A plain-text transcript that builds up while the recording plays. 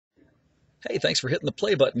Hey, thanks for hitting the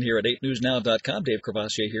play button here at 8newsnow.com. Dave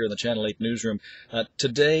Courvoisier here in the Channel 8 newsroom.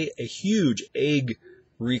 Today, a huge egg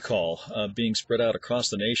recall being spread out across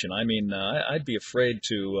the nation. I mean, I'd be afraid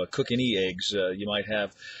to cook any eggs you might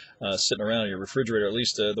have sitting around in your refrigerator. At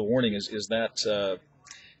least the warning is that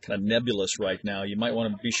kind of nebulous right now. You might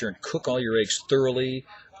want to be sure and cook all your eggs thoroughly.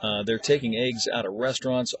 They're taking eggs out of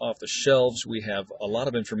restaurants, off the shelves. We have a lot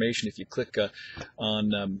of information. If you click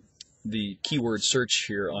on the keyword search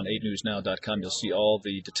here on 8newsnow.com, you'll see all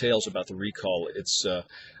the details about the recall. It's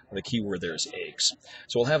the keyword there is eggs.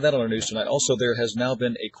 So we'll have that on our news tonight. Also, there has now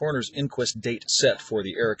been a coroner's inquest date set for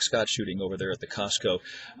the Eric Scott shooting over there at the Costco.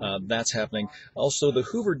 That's happening. Also, the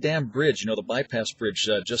Hoover Dam Bridge, the bypass bridge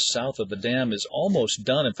just south of the dam, is almost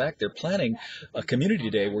done. In fact, they're planning a community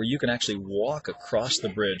day where you can actually walk across the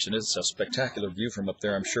bridge, and it's a spectacular view from up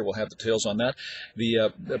there. I'm sure we'll have details on that.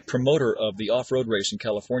 The promoter of the off-road race in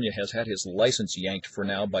California has had his license yanked for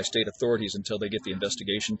now by state authorities until they get the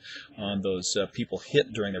investigation on those people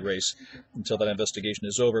hit during the race, until that investigation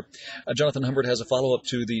is over. Jonathan Humbert has a follow-up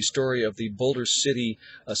to the story of the Boulder City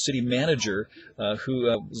city manager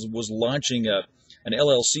who was launching an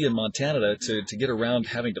LLC in Montana to get around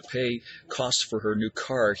having to pay costs for her new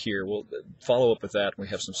car here. We'll follow up with that. We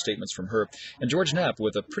have some statements from her. And George Knapp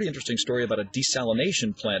with a pretty interesting story about a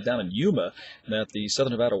desalination plant down in Yuma that the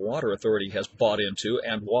Southern Nevada Water Authority has bought into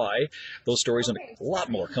and why. Those stories and a lot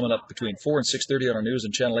more coming up between 4 and 6:30 on our news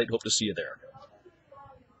and Channel 8. Hope to see you there.